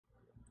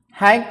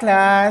Hi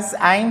class,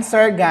 I'm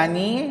Sir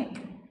Gani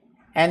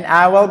and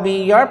I will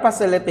be your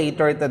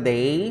facilitator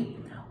today.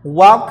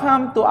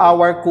 Welcome to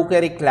our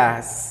cookery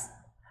class.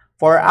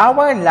 For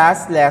our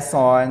last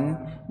lesson,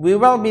 we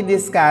will be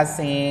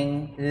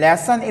discussing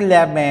Lesson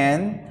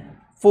 11,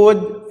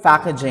 Food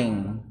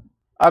Packaging.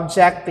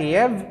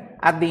 Objective: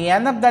 at the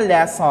end of the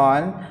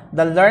lesson,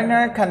 the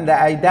learner can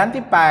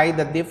identify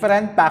the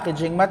different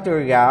packaging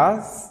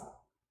materials.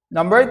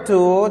 Number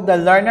 2, the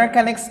learner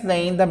can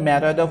explain the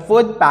method of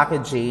food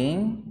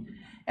packaging.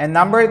 And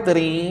number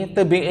 3,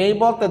 to be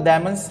able to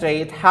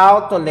demonstrate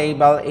how to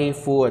label a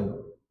food.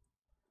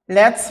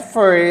 Let's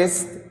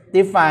first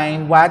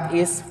define what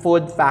is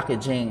food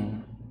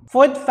packaging.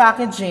 Food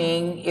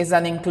packaging is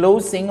an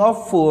enclosing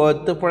of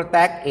food to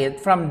protect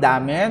it from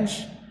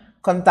damage,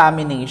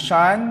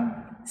 contamination,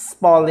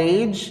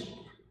 spoilage,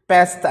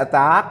 pest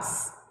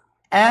attacks,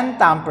 and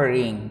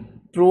tampering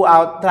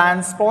throughout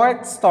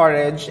transport,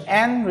 storage,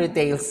 and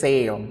retail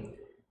sale.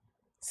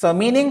 So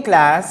meaning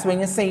class,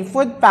 when you say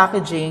food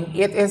packaging,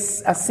 it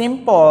is as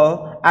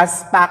simple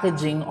as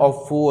packaging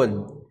of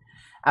food.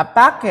 A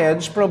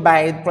package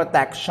provides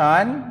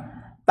protection,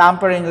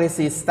 tampering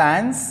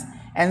resistance,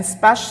 and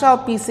special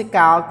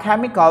physical,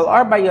 chemical,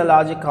 or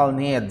biological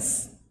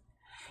needs.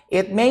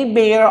 It may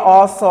bear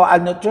also a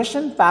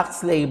nutrition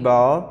facts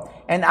label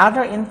and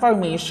other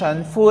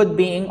information food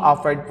being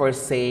offered for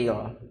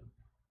sale.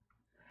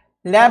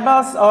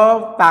 Levels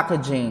of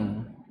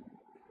packaging.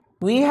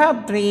 We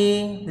have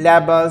 3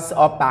 levels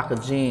of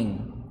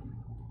packaging.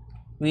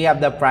 We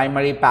have the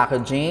primary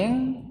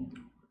packaging,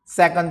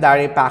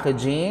 secondary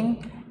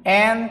packaging,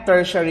 and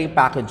tertiary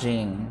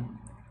packaging.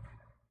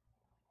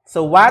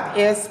 So what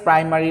is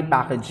primary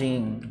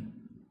packaging?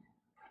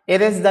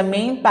 It is the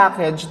main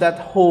package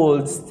that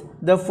holds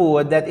the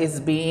food that is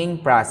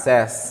being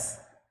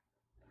processed.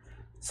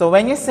 So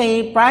when you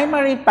say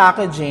primary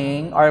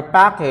packaging or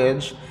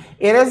package,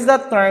 it is the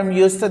term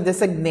used to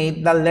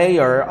designate the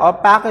layer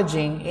of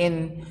packaging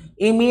in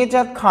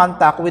immediate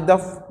contact with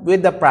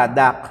the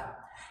product.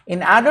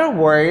 In other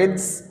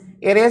words,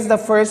 it is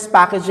the first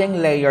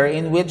packaging layer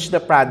in which the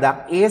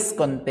product is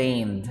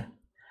contained.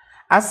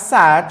 As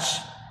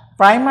such,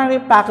 primary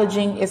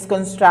packaging is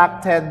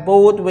constructed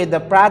both with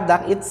the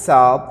product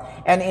itself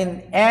and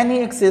in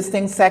any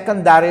existing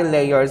secondary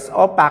layers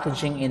of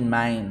packaging in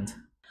mind.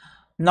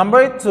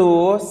 Number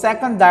 2,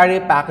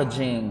 secondary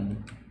packaging.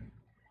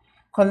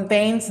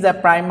 Contains the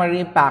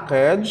primary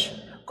package,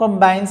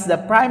 combines the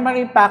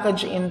primary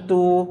package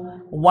into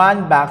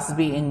one box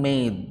being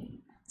made.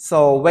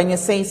 So when you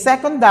say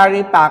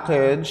secondary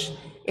package,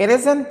 it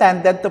is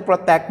intended to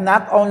protect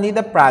not only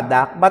the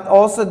product but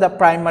also the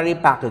primary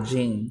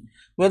packaging,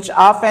 which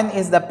often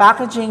is the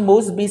packaging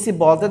most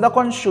visible to the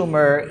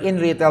consumer in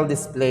retail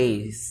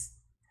displays.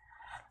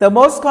 The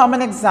most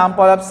common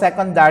example of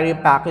secondary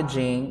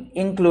packaging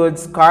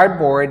includes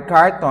cardboard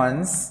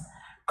cartons,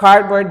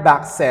 cardboard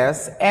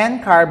boxes,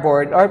 and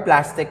cardboard or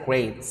plastic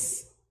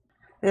crates.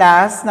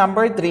 Last,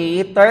 number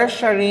 3,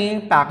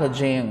 tertiary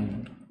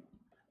packaging.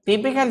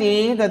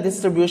 Typically, the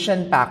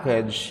distribution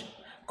package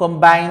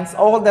combines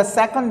all the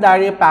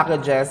secondary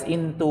packages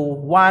into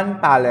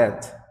one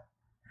pallet.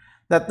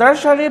 The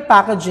tertiary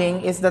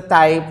packaging is the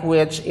type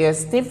which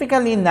is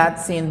typically not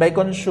seen by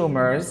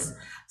consumers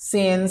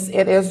since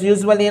it is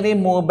usually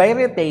removed by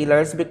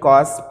retailers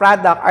because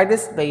products are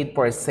displayed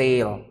for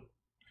sale.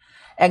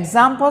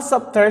 Examples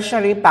of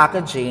tertiary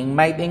packaging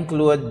might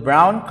include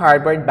brown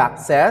cardboard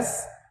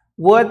boxes,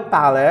 wood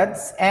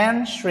pallets,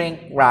 and shrink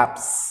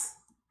wraps.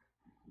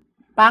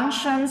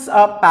 Functions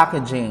of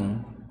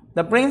packaging.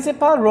 The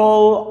principal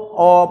role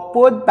of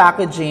food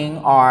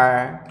packaging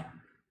are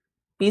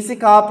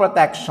physical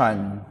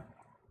protection.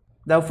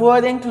 The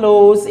food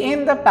enclosed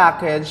in the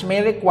package may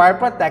require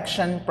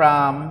protection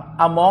from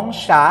among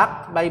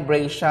shock,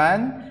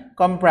 vibration,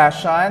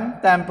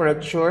 compression,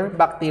 temperature,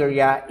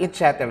 bacteria,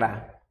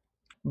 etc.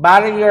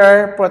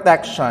 Barrier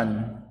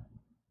protection.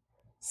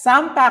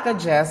 Some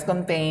packages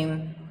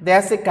contain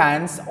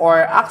desiccants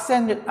or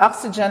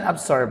oxygen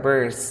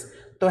absorbers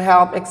to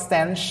help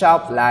extend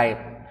shelf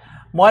life.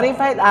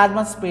 Modified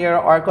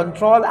atmosphere or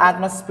controlled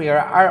atmosphere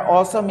are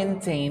also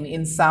maintained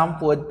in some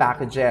food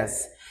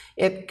packages.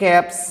 It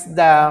keeps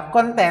the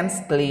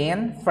contents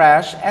clean,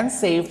 fresh, and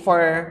safe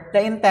for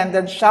the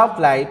intended shelf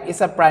life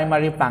is a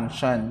primary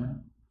function.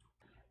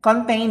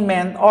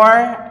 Containment or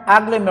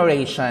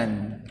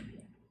agglomeration.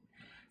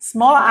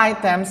 Small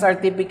items are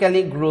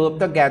typically grouped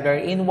together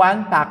in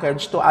one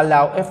package to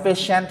allow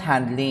efficient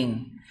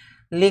handling.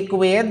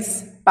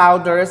 Liquids,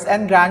 powders,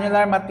 and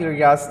granular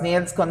materials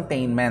needs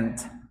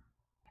containment.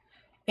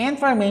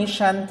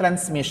 Information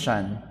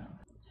transmission.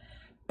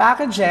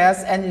 Packages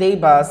and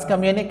labels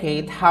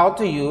communicate how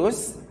to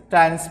use,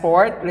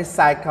 transport,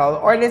 recycle,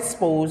 or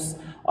dispose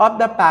of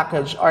the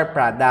package or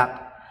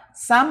product.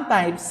 Some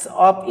types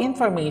of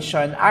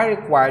information are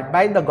required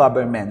by the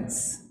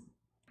governments.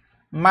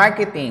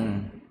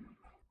 Marketing.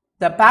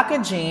 The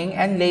packaging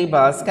and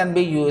labels can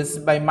be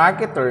used by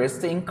marketers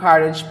to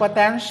encourage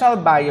potential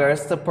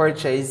buyers to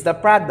purchase the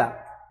product.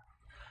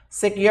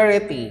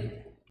 Security.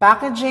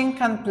 Packaging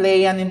can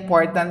play an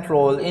important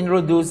role in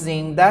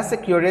reducing the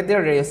security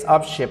risk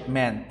of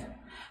shipment.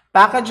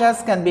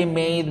 Packages can be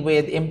made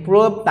with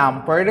improved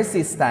tamper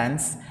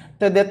resistance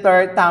to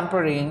deter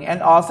tampering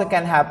and also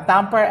can have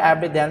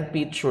tamper-evident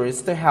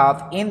pictures to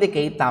help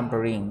indicate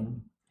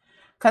tampering.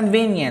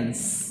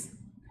 Convenience.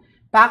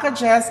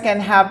 Packages can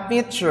have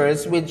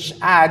pictures which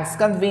adds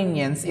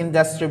convenience in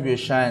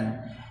distribution,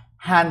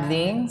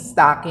 handling,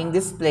 stocking,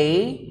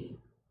 display,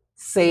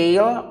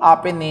 sale,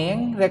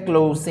 opening,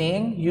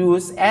 reclosing,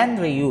 use, and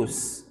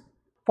reuse.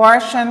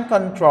 Portion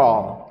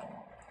control.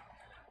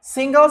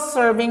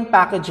 Single-serving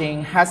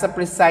packaging has a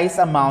precise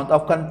amount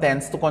of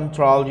contents to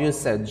control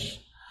usage.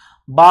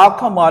 Bulk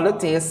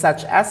commodities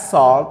such as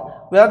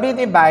salt will be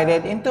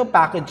divided into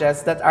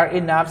packages that are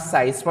enough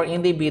size for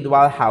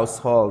individual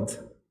households.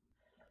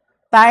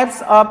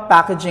 Types of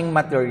packaging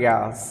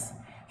materials.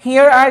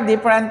 Here are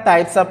different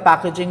types of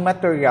packaging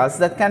materials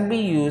that can be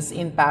used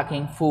in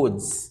packing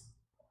foods.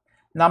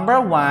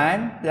 Number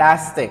 1,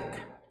 plastic.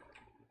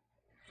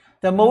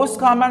 The most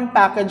common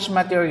package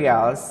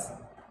materials,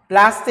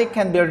 plastic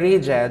can be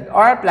rigid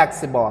or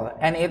flexible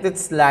and it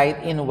is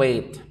light in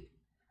weight.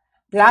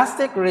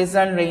 Plastic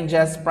resin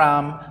ranges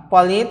from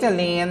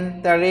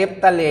polyethylene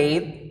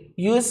terephthalate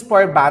used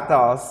for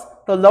bottles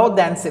to low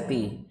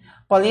density,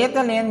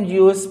 polyethylene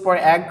used for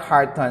egg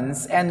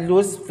cartons and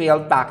loose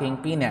fill packing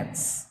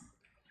peanuts.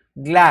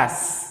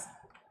 Glass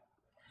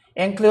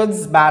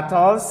includes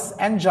bottles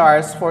and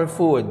jars for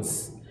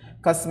foods,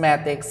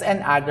 cosmetics,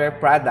 and other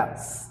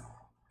products.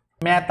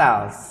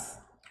 Metals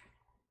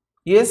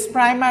used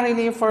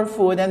primarily for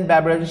food and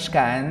beverage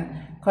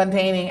can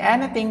containing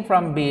anything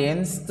from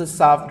beans to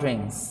soft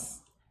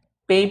drinks.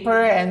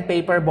 Paper and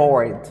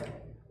paperboard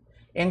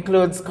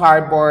includes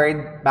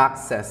cardboard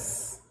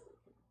boxes.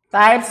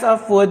 Types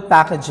of food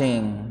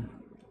packaging.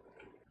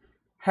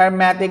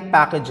 Hermetic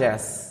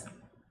packages.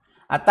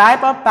 A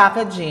type of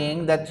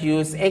packaging that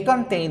uses a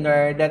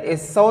container that is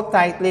so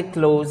tightly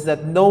closed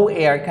that no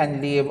air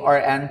can leave or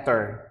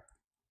enter.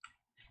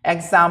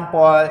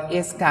 Example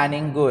is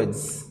canning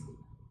goods.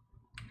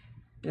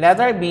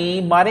 Letter B,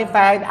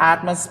 modified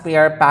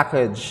atmosphere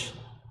package.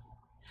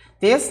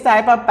 This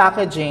type of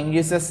packaging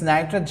uses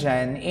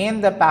nitrogen in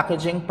the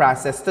packaging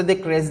process to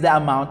decrease the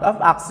amount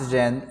of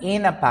oxygen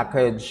in a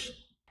package.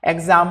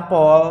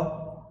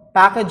 Example,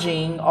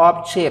 packaging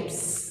of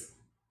chips.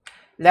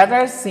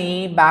 Letter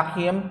C,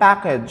 vacuum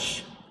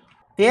package.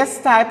 This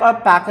type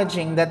of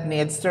packaging that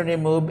needs to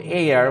remove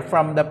air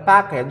from the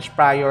package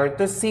prior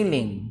to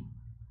sealing.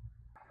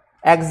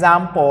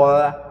 Example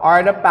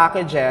are the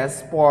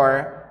packages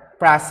for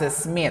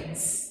processed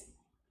meats.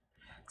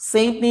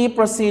 Safety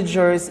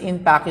procedures in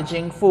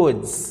packaging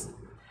foods.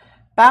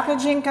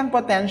 Packaging can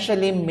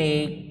potentially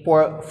make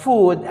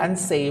food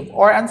unsafe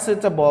or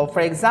unsuitable.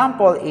 For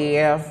example,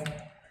 if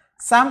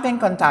something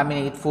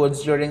contaminates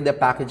foods during the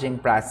packaging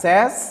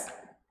process,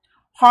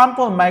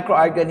 harmful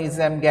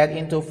microorganisms get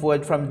into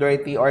food from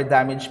dirty or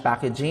damaged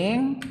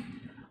packaging,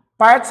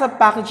 parts of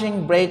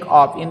packaging break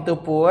off into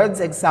foods,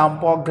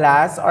 example,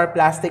 glass or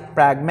plastic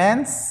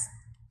fragments,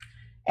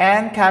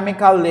 and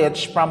chemical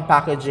leach from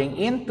packaging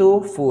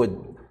into food.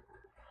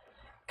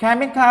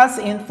 Chemicals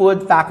in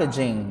food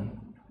packaging.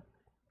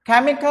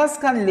 Chemicals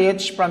can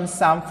leach from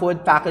some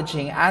food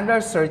packaging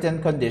under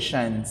certain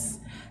conditions.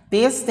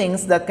 These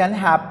things that can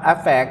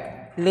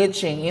affect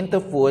leaching into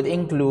food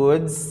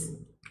includes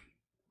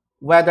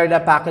whether the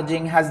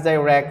packaging has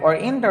direct or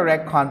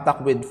indirect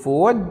contact with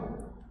food,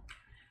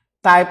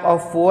 type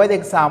of food,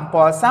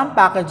 example, some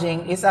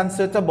packaging is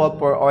unsuitable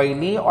for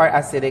oily or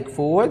acidic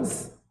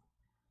foods,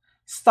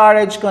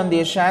 storage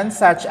conditions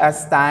such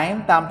as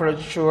time,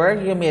 temperature,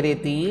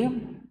 humidity,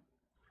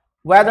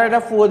 whether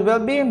the food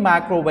will be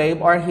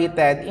microwaved or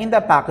heated in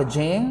the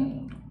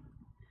packaging,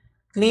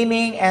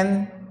 cleaning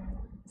and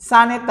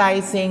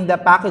sanitizing the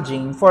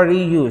packaging for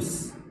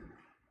reuse,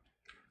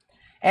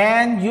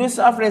 and use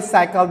of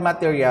recycled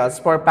materials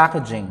for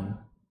packaging.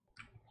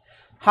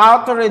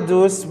 How to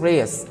reduce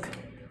risk.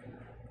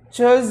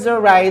 Choose the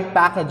right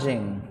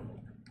packaging.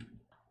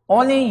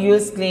 Only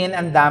use clean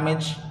and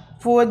damaged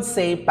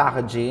food-safe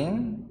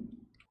packaging.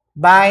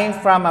 Buy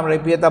from a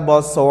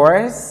reputable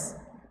source.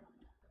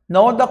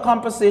 Know the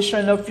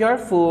composition of your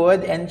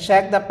food and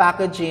check the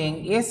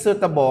packaging is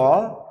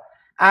suitable.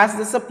 Ask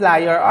the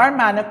supplier or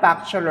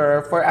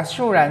manufacturer for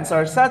assurance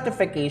or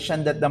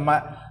certification that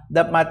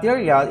the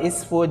material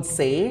is food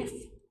safe.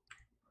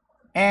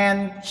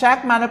 And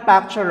check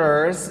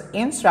manufacturer's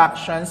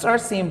instructions or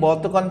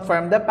symbol to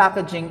confirm the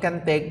packaging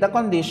can take the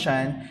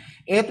condition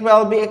it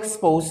will be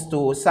exposed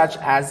to, such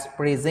as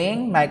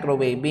freezing,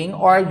 microwaving,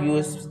 or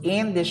use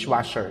in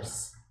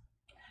dishwashers.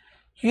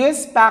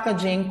 Use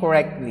packaging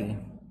correctly.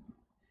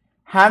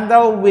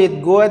 Handle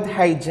with good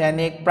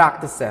hygienic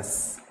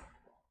practices.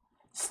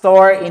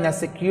 Store in a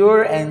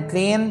secure and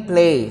clean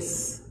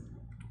place.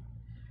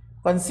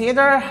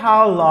 Consider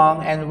how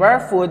long and where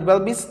food will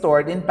be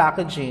stored in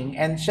packaging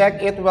and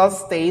check it will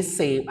stay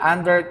safe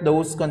under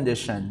those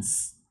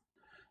conditions.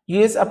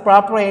 Use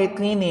appropriate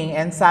cleaning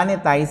and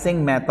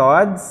sanitizing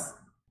methods.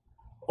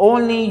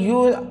 Only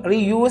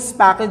reuse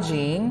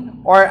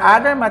packaging or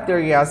other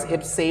materials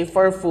if safe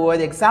for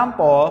food.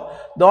 Example,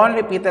 don't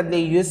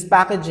repeatedly use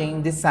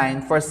packaging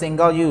designed for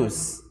single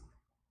use.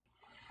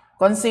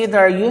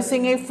 Consider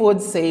using a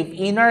food-safe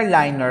inner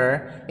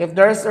liner if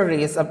there's a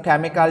risk of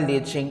chemical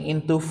leaching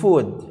into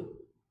food.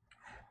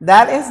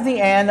 That is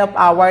the end of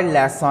our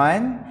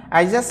lesson.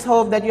 I just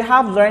hope that you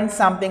have learned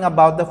something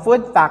about the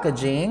food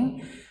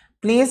packaging.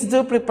 Please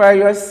do prepare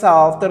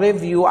yourself to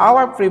review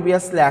our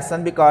previous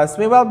lesson because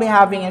we will be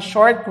having a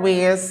short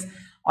quiz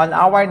on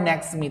our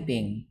next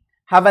meeting.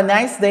 Have a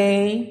nice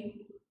day.